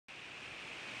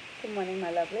Good morning,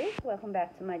 my lovelies. Welcome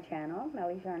back to my channel,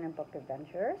 Melly's Yarn and Book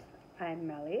Adventures. I'm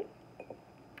Melly.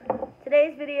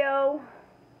 Today's video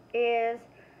is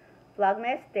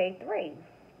Vlogmas Day 3.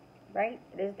 Right?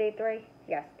 It is Day 3?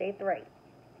 Yes, Day 3.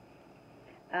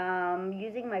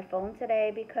 Using my phone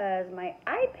today because my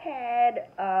iPad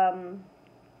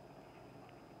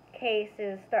case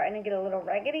is starting to get a little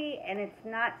raggedy and it's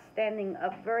not standing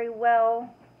up very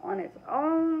well on its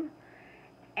own.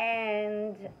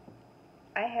 And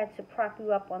I had to prop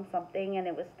you up on something and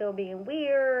it was still being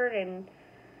weird and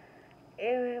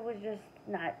it was just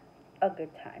not a good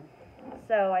time.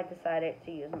 So I decided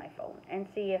to use my phone and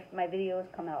see if my videos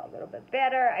come out a little bit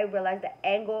better. I realized the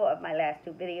angle of my last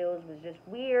two videos was just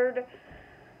weird.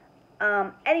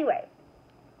 Anyway,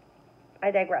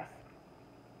 I digress.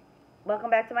 Welcome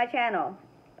back to my channel.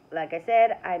 Like I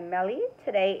said, I'm Melly.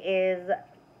 Today is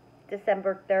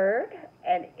December 3rd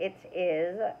and it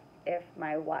is, if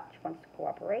my watch wants to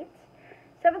cooperate,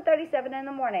 7:37 in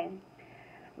the morning.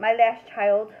 My last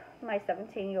child, my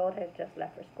 17-year-old, has just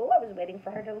left for school. I was waiting for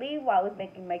her to leave while I was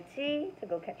making my tea to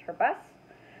go catch her bus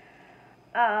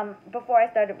before I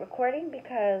started recording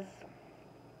because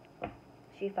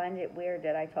she finds it weird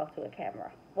that I talk to a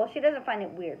camera. Well, she doesn't find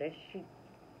it weird. She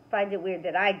finds it weird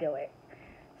that I do it.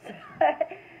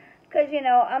 Because, you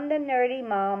know, I'm the nerdy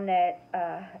mom that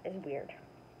is weird.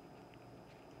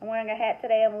 I'm wearing a hat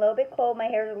today. I'm a little bit cold. My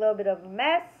hair's a little bit of a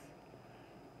mess.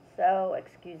 So,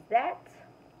 excuse that.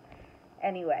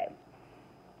 Anyway,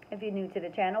 if you're new to the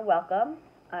channel, welcome.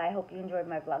 I hope you enjoyed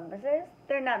my Vlogmases.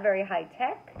 They're not very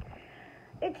high-tech.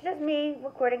 It's just me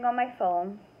recording on my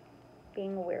phone,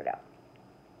 being a weirdo.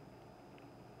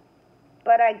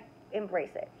 But I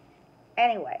embrace it.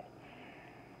 Anyway,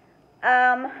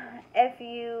 if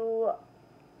you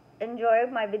enjoy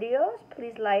my videos,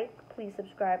 please like, please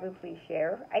subscribe, and please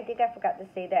share. I think I forgot to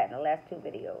say that in the last two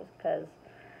videos because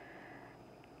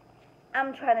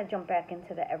I'm trying to jump back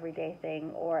into the everyday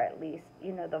thing, or at least,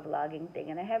 you know, the vlogging thing,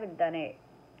 and I haven't done it.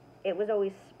 It was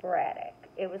always sporadic.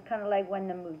 It was kind of like when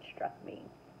the mood struck me.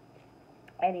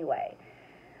 Anyway,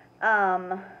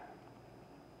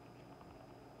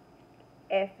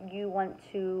 if you want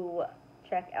to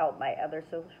check out my other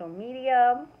social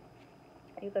media,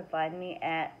 you can find me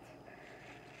at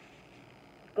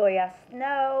Goya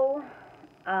Snow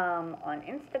on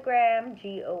Instagram,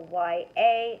 GOYASNOW.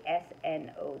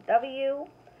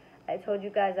 I told you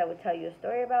guys I would tell you a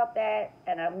story about that,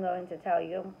 and I'm going to tell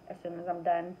you as soon as I'm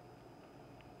done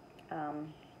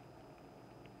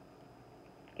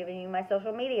giving you my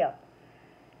social media.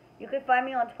 You can find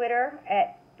me on Twitter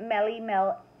at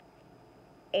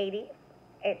MellyMel80.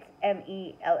 It's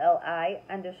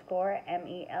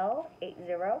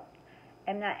MELLI_MEL80.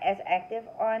 I'm not as active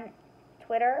on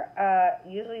Twitter.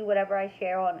 Usually whatever I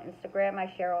share on Instagram, I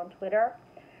share on Twitter.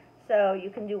 So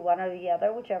you can do one or the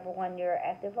other, whichever one you're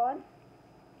active on.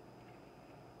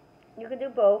 You can do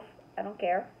both. I don't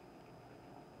care.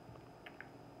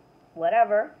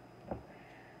 Whatever.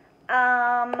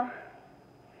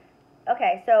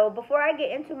 Okay, so before I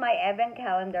get into my advent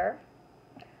calendar.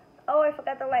 Oh, I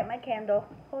forgot to light my candle.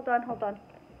 Hold on.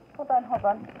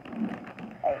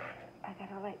 Hey, I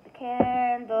gotta light the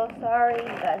candle. Sorry, you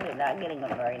guys are not getting a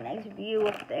very nice view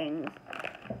of things.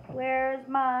 Where's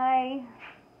my...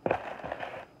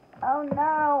 Oh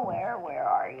no, where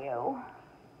are you?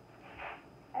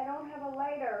 I don't have a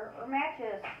lighter or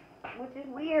matches, which is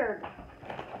weird.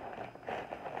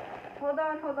 Hold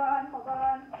on.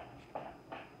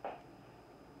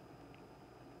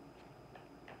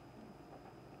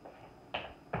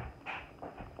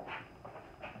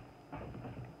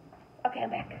 Okay,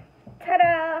 I'm back.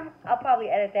 Ta-da! I'll probably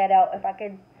edit that out if I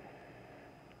could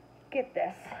get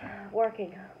this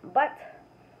working. But,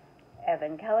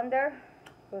 advent calendar,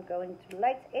 we're going to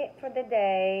light it for the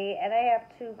day. And I have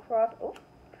to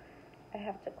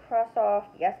cross off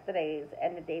yesterday's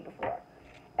and the day before.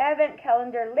 Advent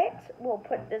calendar lit. We'll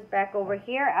put this back over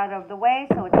here out of the way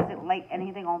so it doesn't light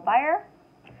anything on fire.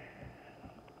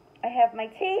 I have my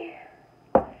tea.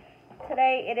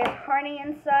 Today it is Harney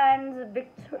 & Sons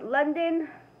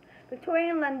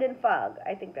Victorian London Fog.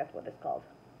 I think that's what it's called.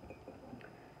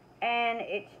 And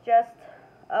it's just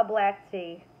a black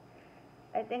tea.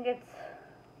 I think it's...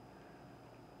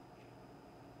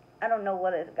 I don't know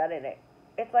what it's got in it.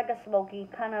 It's like a smoky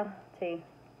kind of tea.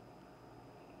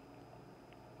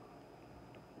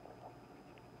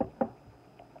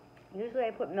 Usually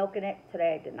I put milk in it.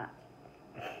 Today I did not.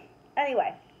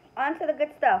 Anyway, on to the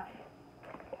good stuff.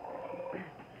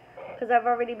 Because I've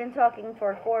already been talking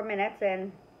for 4 minutes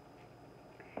and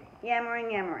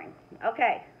yammering.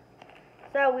 Okay,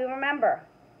 so we remember,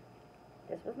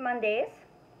 this was Mondays.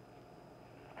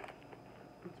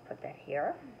 Let's put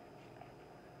here.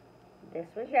 This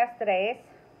was yesterday's.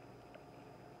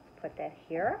 Let's put that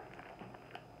here.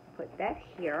 Put that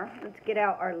here. Let's get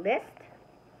out our list.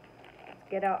 Let's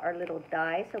get out our little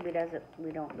die so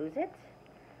we don't lose it.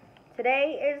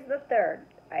 Today is the 3rd.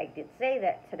 I did say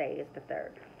that today is the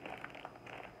 3rd.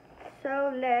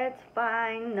 So let's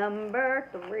find number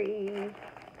 3.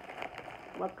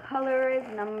 What color is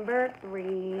number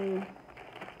 3?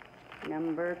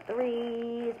 Number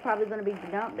 3 is probably going to be,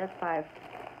 no, that's 5.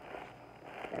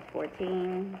 That's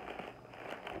 14,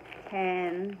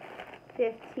 10,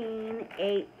 15,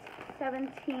 8,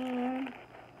 17,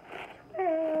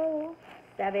 12,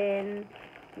 7,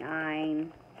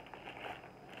 9,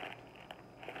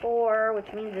 4,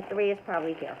 which means the 3 is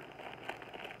probably here.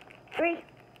 3.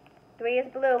 3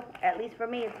 is blue. At least for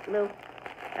me, it's blue.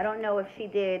 I don't know if she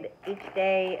did each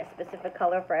day a specific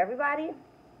color for everybody.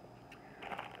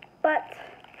 But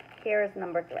here is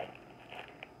number 3.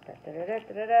 Da, da, da,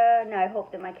 da, da, da. Now I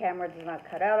hope that my camera does not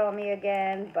cut out on me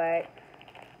again, but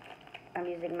I'm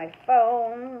using my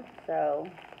phone, so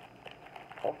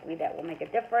hopefully that will make a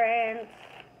difference.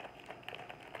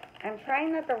 I'm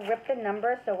trying not to rip the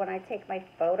number so when I take my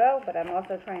photo, but I'm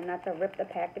also trying not to rip the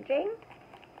packaging,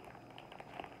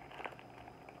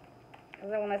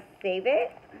 because I want to save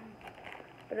it,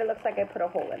 but it looks like I put a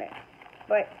hole in it,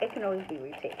 but it can always be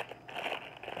retaped.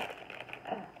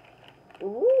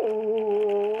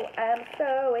 Ooh, I'm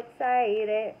so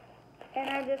excited, and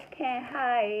I just can't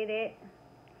hide it.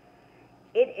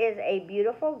 It is a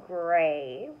beautiful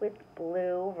gray with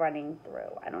blue running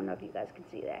through. I don't know if you guys can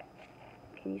see that.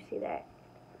 Can you see that?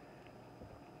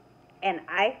 And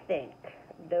I think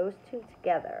those two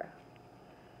together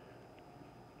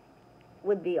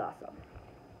would be awesome.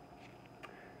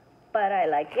 But I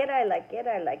like it, I like it,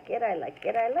 I like it, I like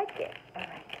it, I like it. All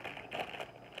right.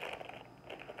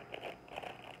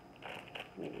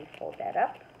 Maybe fold that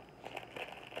up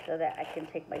so that I can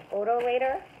take my photo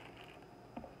later.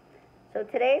 So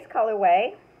today's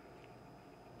colorway,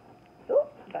 ooh,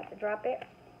 about to drop it,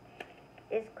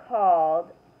 is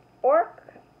called Orc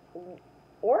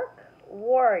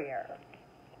Warrior.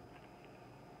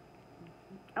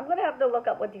 I'm going to have to look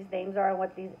up what these names are and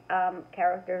what these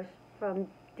characters from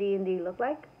D&D look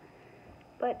like.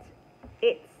 But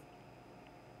it's,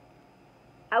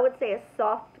 I would say, a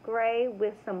soft gray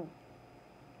with some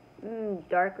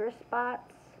darker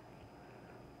spots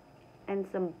and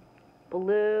some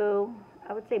blue,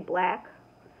 I would say black,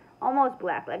 almost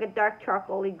black, like a dark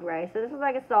charcoaly gray. So this is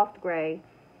like a soft gray,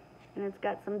 and it's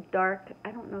got some dark,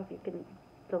 I don't know if you can,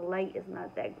 the light is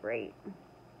not that great,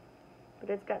 but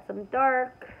it's got some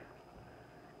dark.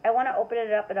 I want to open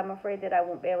it up, but I'm afraid that I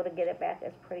won't be able to get it back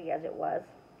as pretty as it was.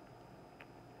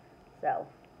 So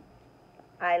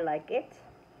I like it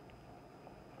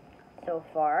so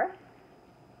far.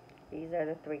 These are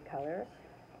the 3 colors.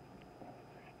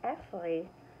 Actually,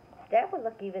 that would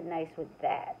look even nice with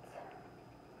that.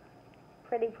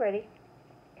 Pretty, pretty.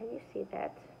 Can you see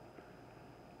that?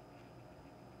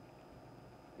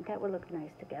 That would look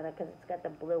nice together because it's got the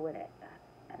blue in it.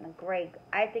 And the gray.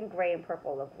 I think gray and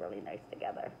purple look really nice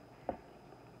together.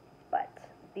 But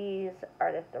these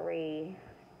are the 3.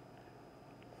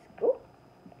 Ooh,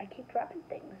 I keep dropping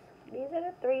things. These are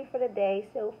the 3 for the day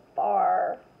so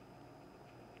far.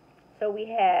 So we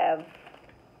have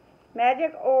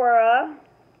Magic Aura,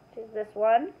 which is this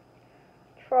one,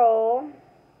 Troll,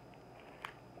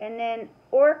 and then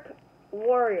Orc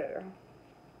Warrior.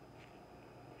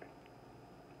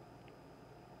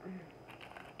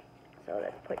 So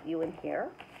let's put you in here.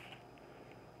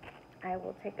 I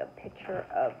will take a picture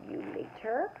of you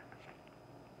later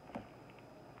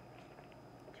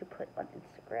to put on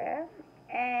Instagram,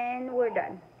 and we're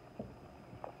done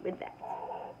with that.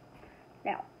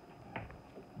 Now,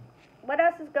 what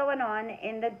else is going on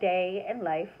in the day and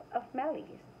life of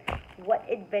Melly's? What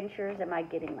adventures am I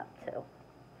getting up to?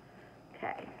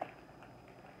 Okay.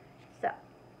 So,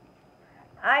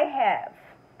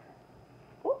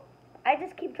 I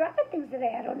just keep dropping things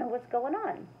today. I don't know what's going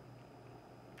on.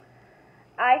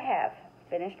 I have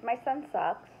finished my son's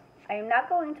socks. I am not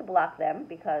going to block them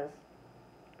because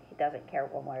he doesn't care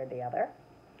one way or the other.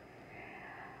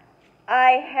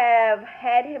 I have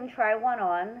had him try one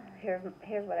on. Here's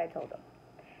what I told him.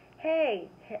 Hey,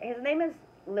 his name is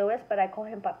Louis, but I call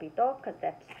him Papito because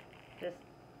that's just,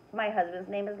 my husband's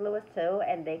name is Louis too,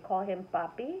 and they call him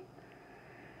Papi.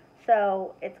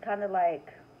 So it's kind of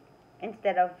like,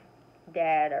 instead of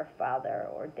dad or father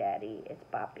or daddy, it's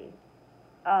Papi.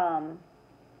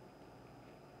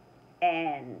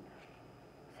 And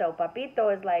so Papito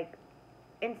is like,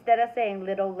 instead of saying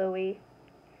little Louis,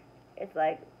 it's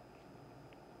like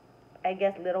I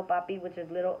guess little papi, which is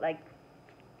little, like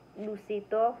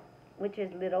Lucito, which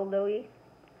is little Louis.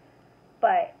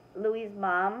 But Louis's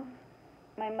mom,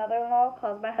 my mother-in-law,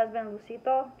 calls my husband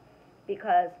Lucito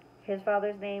because his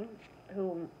father's name,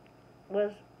 who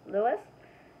was Louis,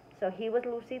 so he was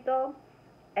Lucito,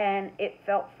 and it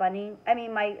felt funny. I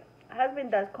mean, my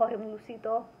husband does call him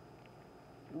Lucito,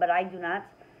 but I do not.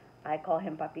 I call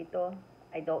him Papito.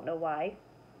 I don't know why.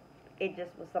 It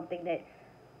just was something that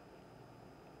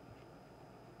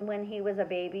when he was a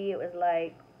baby, it was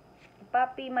like,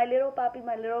 Papi, my little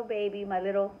baby, my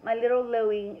little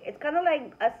Louie. It's kind of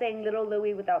like us saying little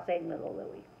Louie without saying little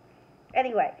Louie.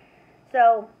 Anyway,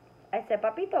 so I said,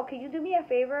 Papito, can you do me a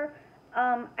favor?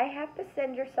 I have to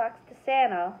send your socks to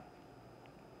Santa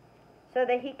so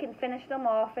that he can finish them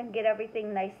off and get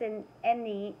everything nice and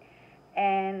neat.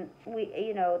 And we,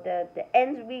 you know, the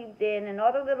ends weaved in and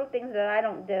all the little things that I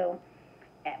don't do.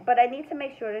 But I need to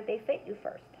make sure that they fit you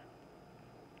first.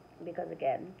 Because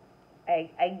again,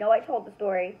 I know I told the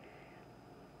story.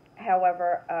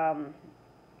 However,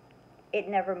 it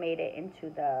never made it into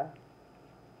the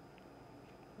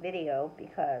video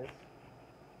because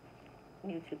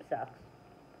YouTube sucks.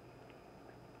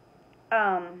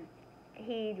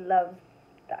 He loves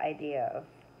the idea of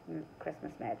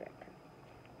Christmas magic.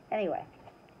 Anyway,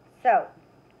 so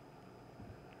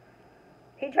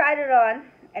he tried it on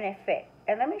and it fit.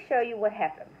 And let me show you what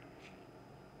happened.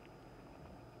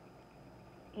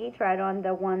 He tried on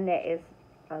the one that is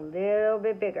a little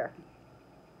bit bigger.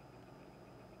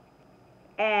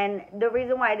 And the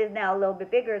reason why it is now a little bit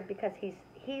bigger is because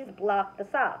he's blocked the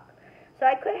sock. So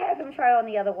I could have him try on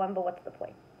the other one, but what's the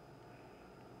point?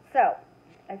 So,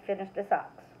 I finished the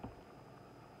socks.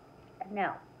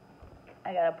 Now,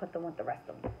 I gotta put them with the rest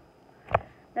of them.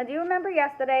 Now, do you remember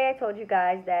yesterday I told you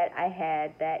guys that I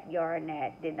had that yarn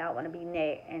that did not want to be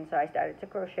knit, and so I started to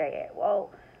crochet it?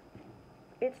 Well,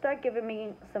 it started giving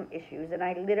me some issues, and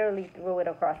I literally threw it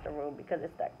across the room because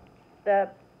it's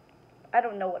I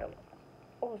don't know what it was.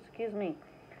 Oh, excuse me.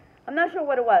 I'm not sure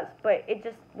what it was, but it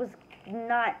just was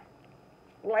not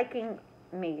liking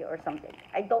me or something.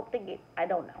 I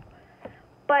don't know.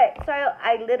 But, so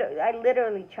I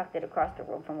literally chucked it across the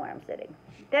room from where I'm sitting.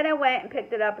 Then I went and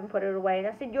picked it up and put it away, and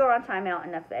I said, you're on timeout,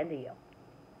 and that's the end of you.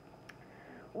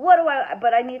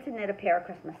 But I need to knit a pair of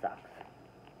Christmas socks.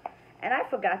 And I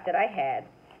forgot that I had,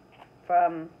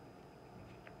 from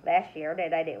last year,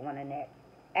 that I didn't want to knit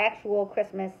actual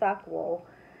Christmas sock wool.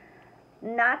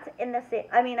 Not in the same,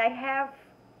 I mean, I have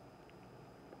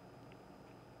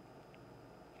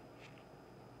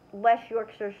West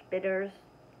Yorkshire Spitters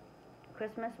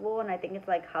Christmas wool, and I think it's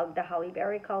like the holly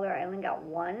berry color. I only got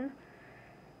one.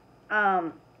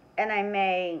 And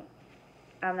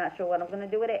I'm not sure what I'm going to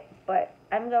do with it, but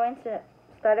I'm going to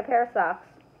start a pair of socks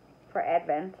for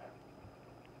Advent.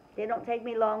 They don't take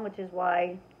me long, which is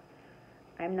why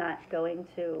I'm not going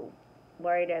to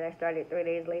worry that I started 3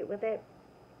 days late with it.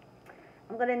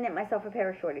 I'm going to knit myself a pair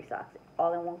of shorty socks,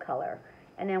 all in one color.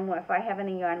 And then if I have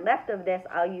any yarn left of this,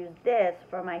 I'll use this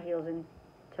for my heels and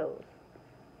toes,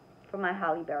 for my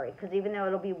holly berry. Because even though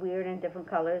it'll be weird in different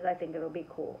colors, I think it'll be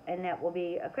cool. And that will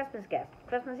be a Christmas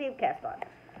Eve cast on.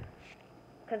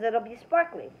 Because it'll be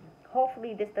sparkly.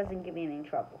 Hopefully this doesn't give me any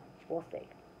trouble. We'll see.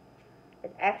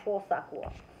 It's actual sock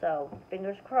wool. So,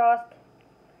 fingers crossed.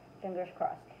 Fingers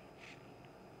crossed.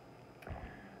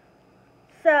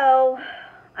 So,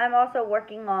 I'm also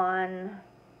working on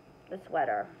the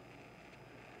sweater.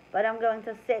 But I'm going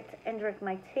to sit and drink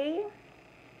my tea.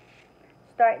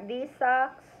 Start these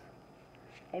socks.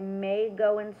 I may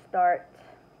go and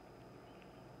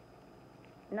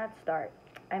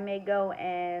I may go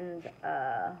and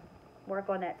work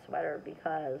on that sweater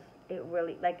because it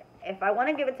really, like, if I want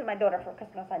to give it to my daughter for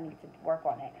Christmas, I need to work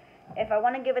on it. If I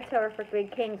want to give it to her for Three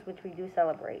Kings, which we do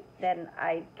celebrate, then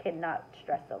I cannot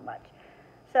stress so much.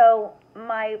 So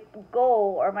my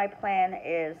goal or my plan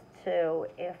is to,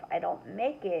 if I don't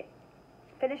make it,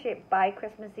 finish it by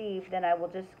Christmas Eve, then I will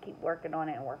just keep working on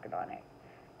it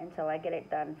until I get it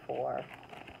done for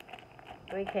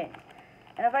Three Kings.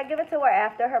 And if I give it to her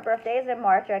after her birthday is in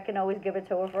March, I can always give it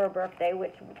to her for her birthday,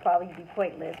 which would probably be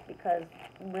pointless because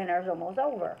winter's almost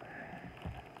over.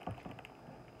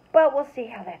 But we'll see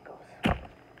how that goes.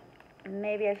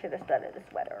 Maybe I should have started the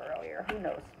sweater earlier. Who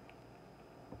knows?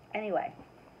 Anyway.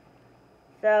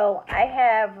 So, I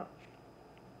have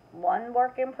one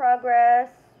work in progress,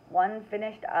 one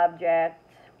finished object,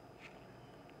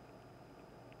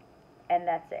 and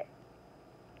that's it.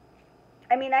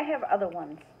 I mean, I have other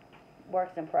ones,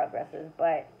 works in progresses,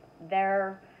 but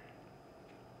they're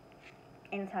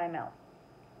in timeout.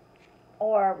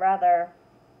 Or rather,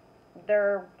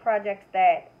 they're projects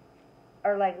that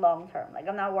are like long term. Like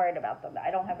I'm not worried about them.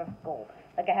 I don't have a goal.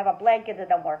 Like I have a blanket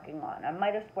that I'm working on, a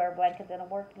Midas square blanket that I'm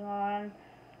working on,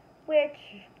 which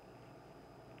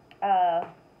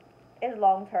is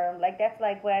long term. Like that's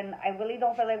like when I really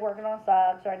don't feel like working on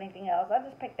socks or anything else. I'll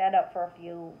just pick that up for a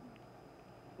few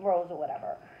rows or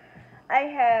whatever. I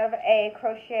have a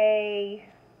crochet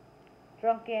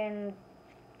drunken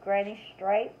granny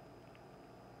stripe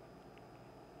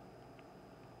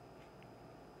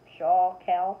shawl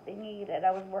cowl thingy that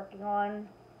I was working on,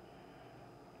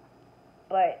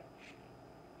 but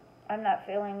I'm not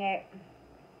feeling it.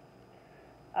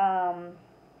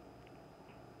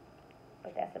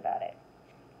 But that's about it.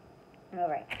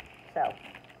 Alright, so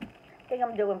I think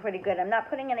I'm doing pretty good. I'm not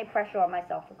putting any pressure on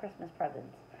myself for Christmas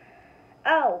presents.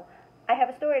 Oh, I have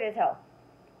a story to tell,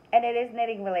 and it is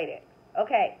knitting related.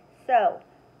 Okay, so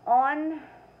on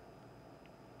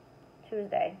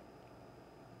Tuesday,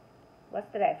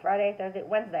 what's today? Friday, Thursday,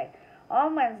 Wednesday.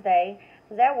 On Wednesday,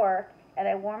 I was at work, and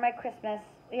I wore my Christmas,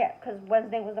 yeah, because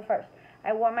Wednesday was the 1st.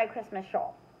 I wore my Christmas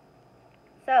shawl.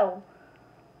 So,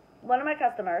 one of my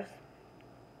customers,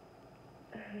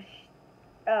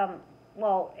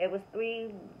 well, it was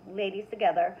 3 ladies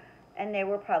together, and they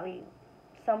were probably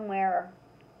somewhere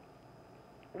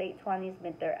late 20s,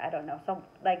 mid-30s, I don't know. So,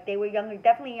 like, they were younger,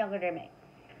 definitely younger than me.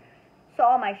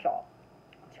 Saw my shawl.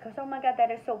 She goes, oh my God,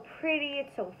 that is so pretty.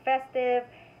 It's so festive.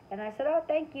 And I said, oh,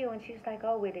 thank you. And she's like,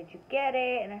 oh, where did you get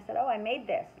it? And I said, oh, I made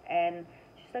this. And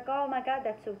she's like, oh my God,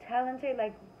 that's so talented.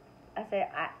 Like, I said,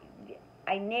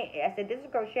 I knit. I said, this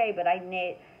is crochet, but I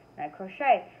knit and I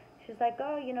crochet. She's like,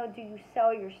 oh, you know, do you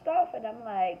sell your stuff? And I'm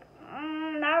like,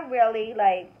 not really,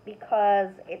 like,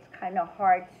 because it's kind of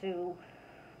hard to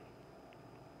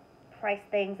price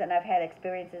things, and I've had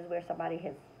experiences where somebody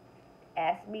has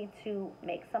asked me to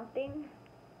make something.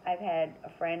 I've had a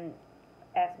friend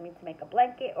ask me to make a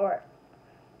blanket, or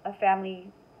a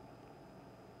family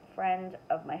friend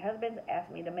of my husband's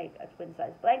asked me to make a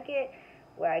twin-size blanket,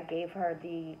 where I gave her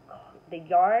the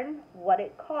yarn, what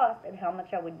it cost, and how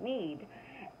much I would need,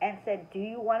 and said, do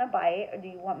you want to buy it, or do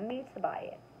you want me to buy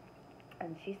it?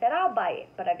 And she said, I'll buy it,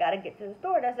 but I got to get to the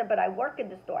store. And I said, but I work in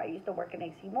the store. I used to work in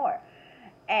AC Moore.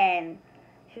 And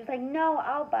she was like, no,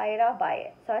 I'll buy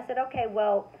it. So I said, okay,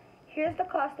 well, here's the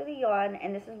cost of the yarn,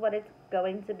 and this is what it's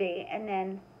going to be. And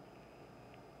then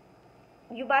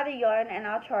you buy the yarn, and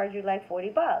I'll charge you like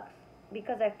 $40.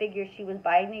 Because I figured she was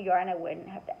buying the yarn, I wouldn't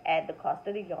have to add the cost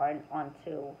of the yarn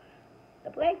onto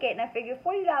the blanket. And I figured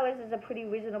 $40 is a pretty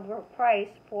reasonable price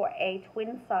for a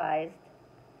twin-sized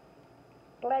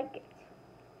blanket.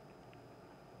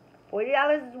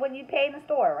 $40 is what you pay in the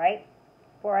store, right?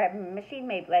 For a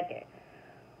machine-made blanket.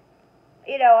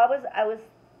 You know,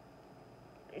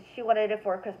 she wanted it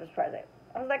for a Christmas present.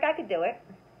 I was like, I could do it.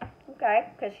 Okay,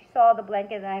 because she saw the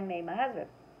blanket that I made my husband.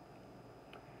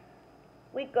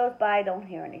 Week goes by, I don't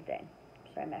hear anything.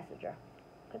 So I message her.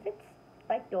 Because it's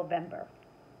like November.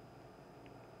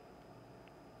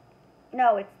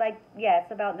 No, it's like, yeah,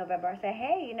 it's about November. I say,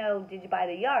 hey, you know, did you buy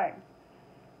the yarn?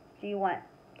 Do you want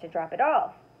to drop it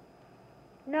off?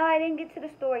 No, I didn't get to the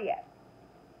store yet.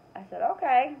 I said,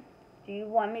 okay. Do you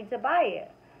want me to buy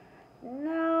it?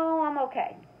 No, I'm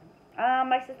okay.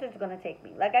 My sister's going to take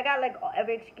me. Like, I got, like,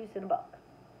 every excuse in the book.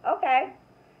 Okay.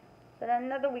 So then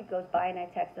another week goes by, and I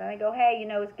text her, and I go, hey, you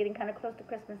know, it's getting kind of close to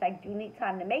Christmas. I do need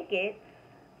time to make it.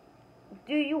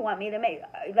 Do you want me to make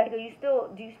it? Like, do you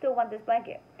still want this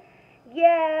blanket?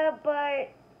 Yeah, but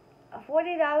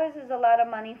 $40 is a lot of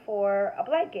money for a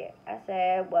blanket. I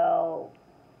said, well,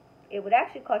 it would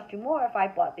actually cost you more if I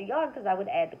bought the yarn, because I would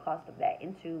add the cost of that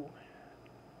into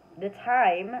the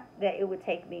time that it would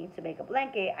take me to make a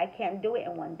blanket. I can't do it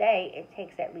in one day. It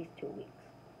takes at least 2 weeks.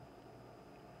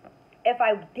 If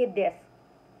I did this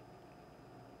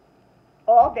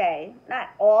all day, not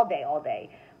all day,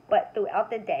 but throughout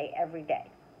the day, every day.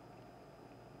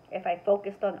 If I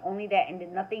focused on only that and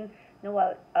did nothing,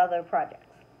 no other projects.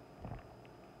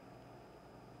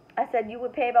 I said, you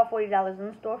would pay about $40 in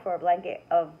the store for a blanket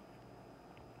of,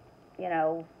 you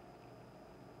know,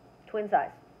 twin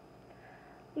size.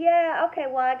 Yeah, okay,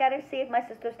 well, I gotta see if my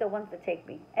sister still wants to take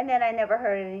me. And then I never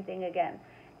heard anything again.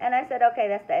 And I said, okay,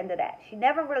 that's the end of that. She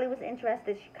never really was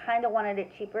interested. She kind of wanted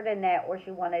it cheaper than that, or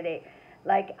she wanted it,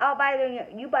 like,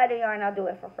 you buy the yarn, I'll do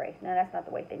it for free. No, that's not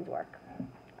the way things work.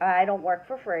 I don't work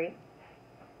for free.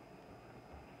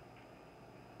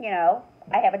 You know,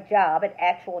 I have a job, an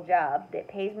actual job, that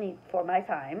pays me for my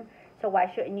time. So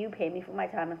why shouldn't you pay me for my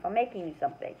time if I'm making you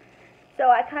something? So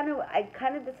I kind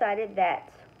of decided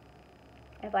that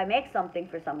if I make something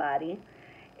for somebody,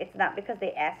 it's not because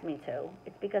they asked me to.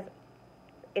 It's because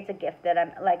it's a gift that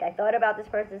I thought about this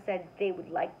person and said they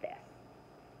would like this.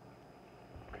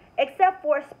 except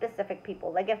for specific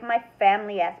people. Like if my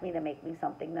family asked me to make me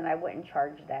something, then I wouldn't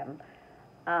charge them.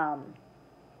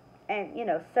 And you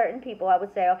know, certain people I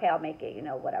would say, okay, I'll make it, you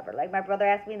know, whatever. Like my brother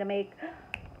asked me to make,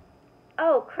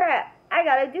 oh crap, I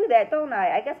gotta do that, don't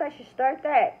I guess I should start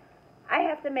that. I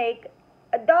have to make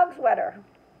a dog sweater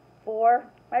for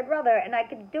my brother, and I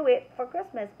could do it for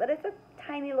Christmas, but it's a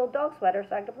tiny little dog sweater,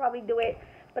 so I could probably do it.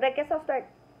 But I guess I'll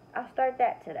start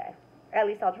that today. At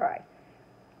least I'll try.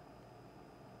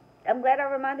 I'm glad I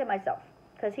reminded myself,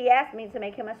 because he asked me to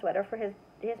make him a sweater for his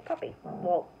puppy.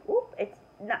 Well, it's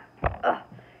not,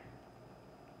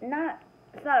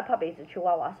 it's not a puppy, it's a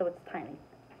Chihuahua, so it's tiny.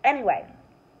 Anyway,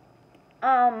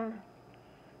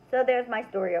 so there's my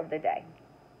story of the day.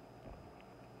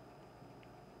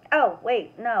 Oh,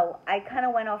 wait, no, I kind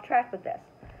of went off track with this.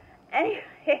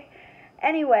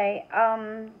 Anyway,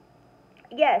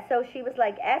 yeah, so she was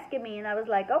like asking me, and I was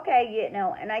like, okay, you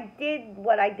know, and I did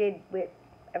what I did with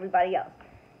everybody else.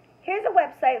 Here's a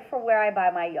website for where I buy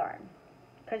my yarn.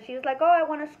 Because she was like, oh, I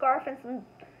want a scarf and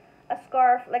a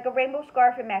scarf, like a rainbow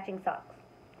scarf and matching socks.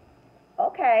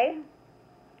 Okay.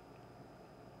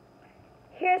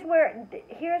 Here's where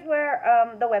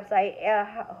the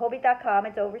website, Hobby.com,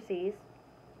 it's overseas.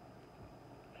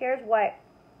 Here's what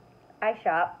I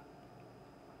shop.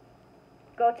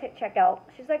 Go check out.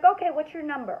 She's like, okay, what's your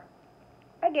number?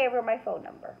 I gave her my phone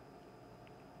number.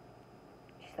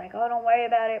 She's like, oh, don't worry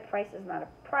about it. Price is not a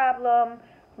problem.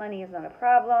 Money is not a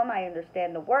problem. I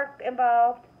understand the work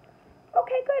involved.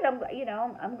 Okay, good. I'm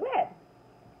glad.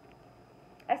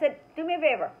 I said, do me a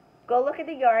favor. Go look at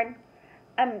the yarn.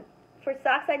 For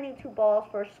socks, I need 2 balls.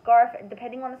 For a scarf,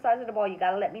 depending on the size of the ball, you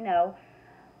gotta let me know.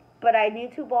 But I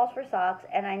need 2 balls for socks,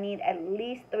 and I need at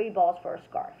least 3 balls for a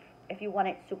scarf. If you want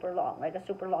it super long, like a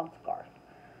super long scarf.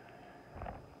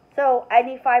 So I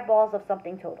need 5 balls of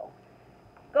something total.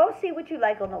 Go see what you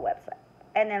like on the website,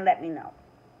 and then let me know.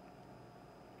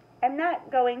 I'm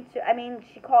not going to,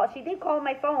 she did call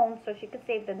my phone so she could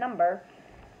save the number,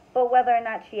 but whether or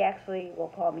not she actually will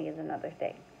call me is another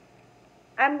thing.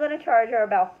 I'm going to charge her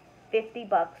about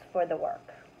 $50 for the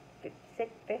work.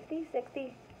 50,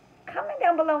 60? Comment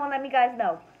down below and let me guys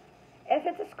know. If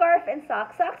it's a scarf and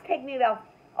socks take me about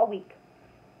a week.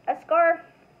 A scarf,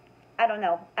 I don't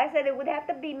know. I said it would have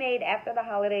to be made after the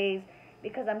holidays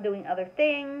because I'm doing other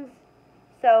things.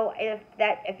 So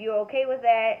if you're okay with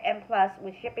that, and plus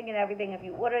with shipping and everything, if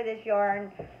you order this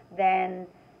yarn, then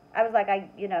I was like,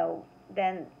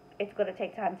 then it's going to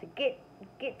take time to get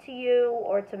to you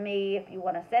or to me if you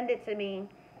want to send it to me,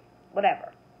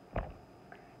 whatever.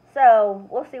 So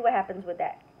we'll see what happens with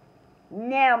that.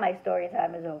 Now my story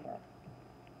time is over.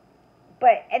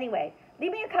 But anyway,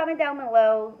 leave me a comment down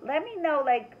below. Let me know,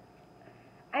 like,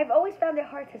 I've always found it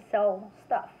hard to sell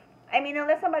stuff.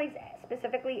 Unless somebody's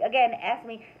specifically, again, asked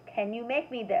me, can you make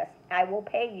me this? I will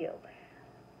pay you.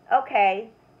 Okay.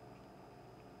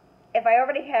 If I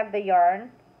already have the yarn,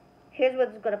 here's what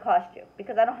it's going to cost you.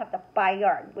 Because I don't have to buy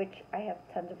yarn, which I have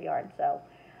tons of yarn. So,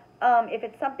 if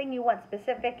it's something you want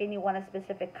specific and you want a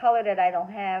specific color that I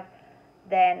don't have,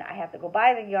 then I have to go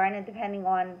buy the yarn. And depending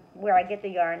on where I get the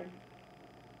yarn,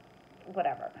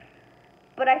 whatever.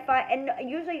 But I find, and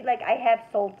usually, like, I have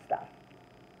sold stuff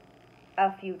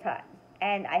a few times,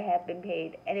 and I have been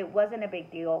paid, and it wasn't a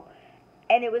big deal,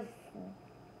 and it was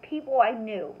people I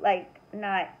knew, like,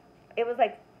 it was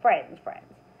like friends,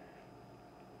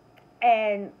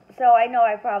 and so I know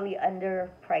I probably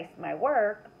underpriced my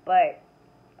work, but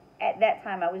at that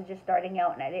time I was just starting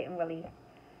out, and I didn't really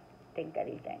think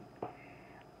anything.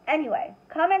 Anyway,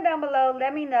 comment down below,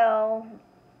 let me know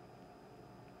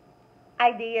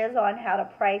ideas on how to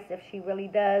price if she really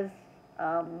does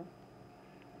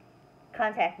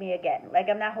contact me again. Like,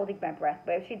 I'm not holding my breath,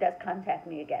 but if she does contact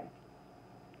me again.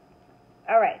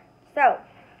 Alright, so,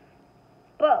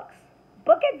 books.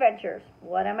 Book adventures.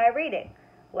 What am I reading?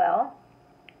 Well,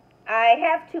 I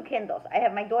have 2 Kindles. I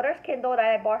have my daughter's Kindle that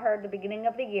I bought her at the beginning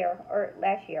of the year, or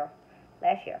last year.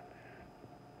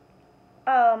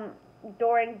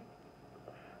 During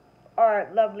our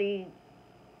lovely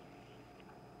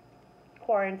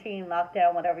quarantine,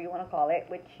 lockdown, whatever you want to call it,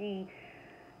 which she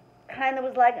kind of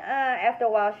was like, after a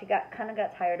while she got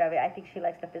tired of it. I think she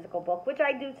likes the physical book, which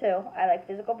I do too. I like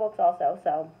physical books also,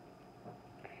 so.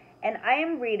 And I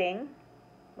am reading,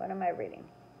 what am I reading?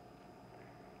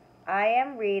 I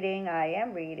am reading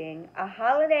A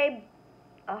Holiday,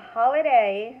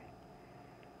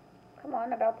 come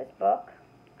on, about this book.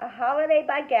 A Holiday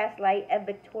by Gaslight, a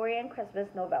Victorian Christmas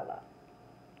novella.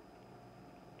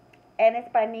 And it's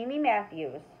by Mimi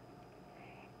Matthews.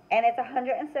 And it's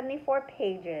 174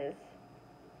 pages.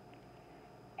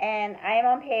 And I am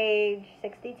on page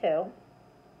 62.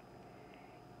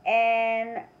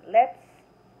 And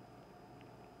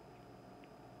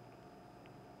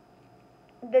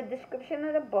the description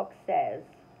of the book says,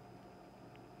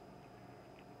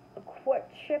 a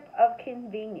courtship of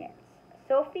convenience.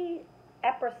 Sophie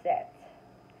Epperset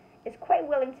is quite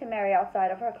willing to marry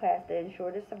outside of her class to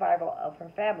ensure the survival of her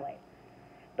family.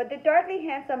 But the darkly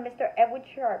handsome Mr. Edward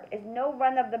Sharp is no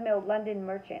run-of-the-mill London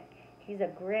merchant. He's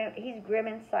grim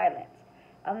and silent,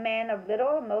 a man of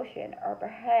little emotion, or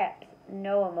perhaps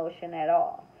no emotion at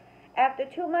all. After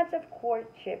 2 months of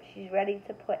courtship, she's ready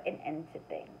to put an end to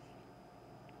things.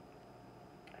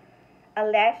 A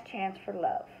last chance for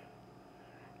love.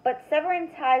 But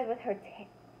severing ties with her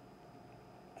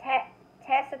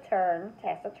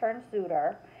taciturn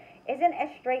suitor isn't as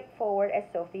straightforward as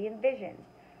Sophie envisions.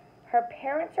 Her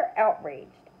parents are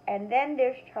outraged, and then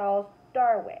there's Charles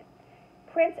Darwin,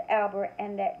 Prince Albert,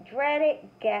 and that dreaded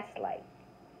Gaslight.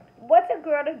 What's a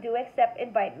girl to do except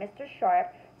invite Mr.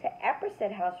 Sharp to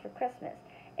Epperset House for Christmas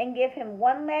and give him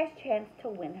one last chance to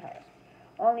win her?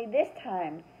 Only this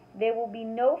time, there will be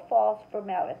no false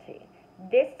formality.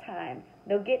 This time,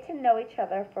 they'll get to know each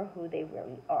other for who they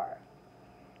really are.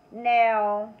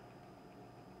 Now,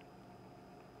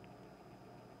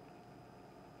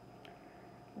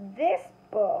 this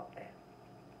book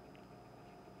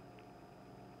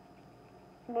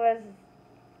was,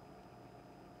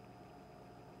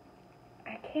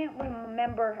 I can't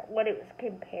remember what it was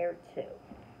compared to.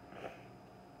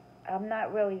 I'm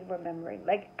not really remembering.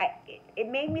 Like, it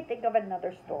made me think of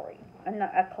another story,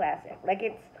 a classic. Like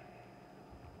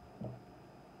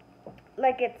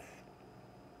it's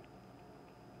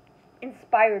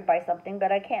inspired by something,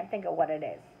 but I can't think of what it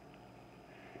is.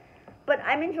 But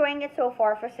I'm enjoying it so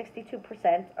far for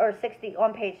 62%, or 60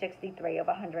 on page 63 of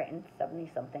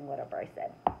 170 something, whatever I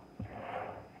said.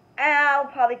 I'll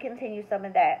probably continue some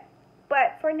of that.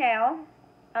 But for now,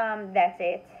 that's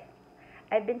it.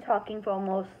 I've been talking for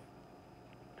almost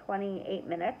 28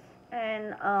 minutes,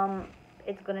 and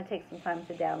it's going to take some time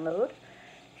to download.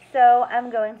 So I'm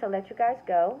going to let you guys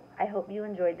go. I hope you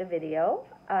enjoyed the video.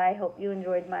 I hope you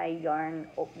enjoyed my yarn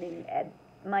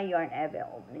advent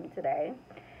opening today.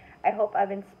 I hope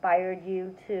I've inspired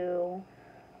you to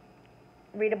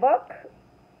read a book,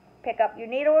 pick up your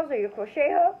needles or your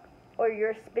crochet hook or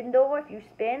your spindle if you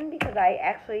spin, because I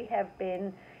actually have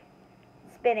been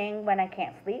spinning when I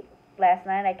can't sleep. Last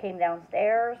night I came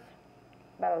downstairs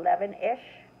about 11-ish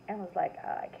and was like,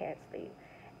 oh, I can't sleep,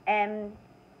 and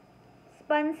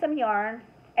spun some yarn,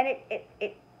 and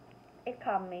it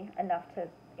calmed me enough to,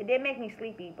 it didn't make me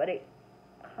sleepy, but it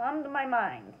calmed my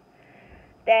mind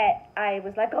that I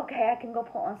was like, okay, I can go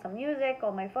put on some music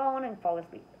on my phone and fall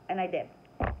asleep, and I did.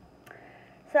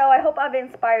 So I hope I've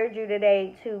inspired you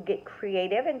today to get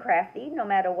creative and crafty, no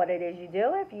matter what it is you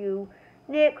do. If you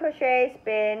knit, crochet,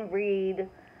 spin, read,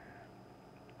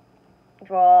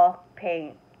 draw,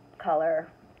 paint, color,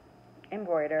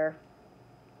 embroider,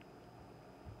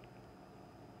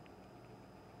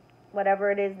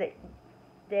 whatever it is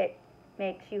that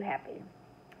makes you happy.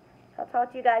 I'll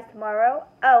talk to you guys tomorrow.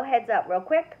 Oh, heads up real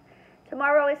quick.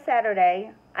 Tomorrow is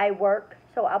Saturday. I work,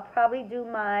 so I'll probably do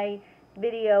my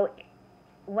video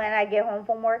when I get home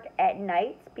from work at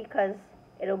night, because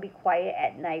it'll be quiet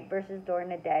at night versus during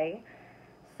the day.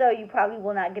 So you probably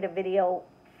will not get a video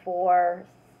for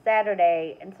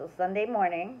Saturday until Sunday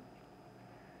morning.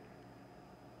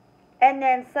 And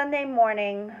then Sunday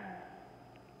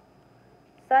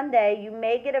you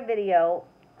may get a video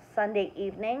Sunday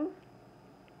evening,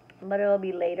 but it'll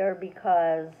be later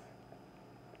because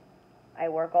I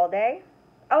work all day.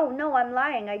 Oh, no, I'm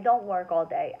lying. I don't work all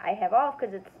day. I have off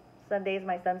because Sunday is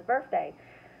my son's birthday.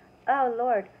 Oh,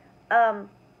 Lord.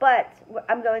 But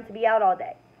I'm going to be out all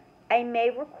day. I may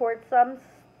record some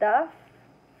stuff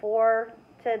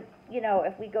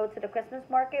if we go to the Christmas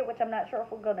market, which I'm not sure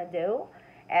if we're going to do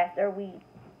after we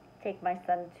take my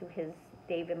son to his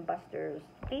Dave & Buster's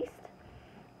feast.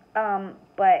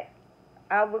 But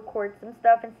I'll record some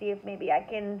stuff and see if maybe I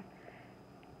can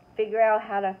figure out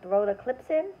how to throw the clips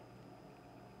in.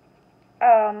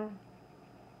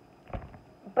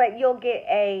 But you'll get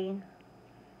a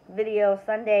video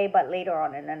Sunday, but later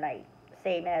on in the night,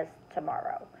 same as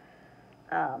tomorrow.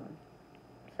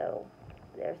 So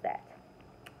there's that.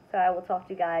 So I will talk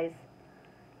to you guys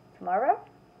tomorrow.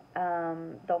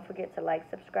 Don't forget to like,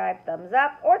 subscribe, thumbs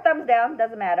up, or thumbs down,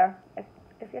 doesn't matter.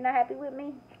 If you're not happy with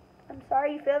me, I'm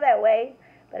sorry you feel that way,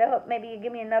 but I hope maybe you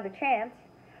give me another chance.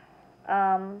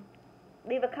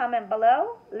 Leave a comment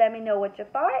below. Let me know what you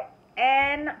thought,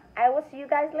 and I will see you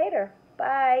guys later.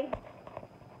 Bye.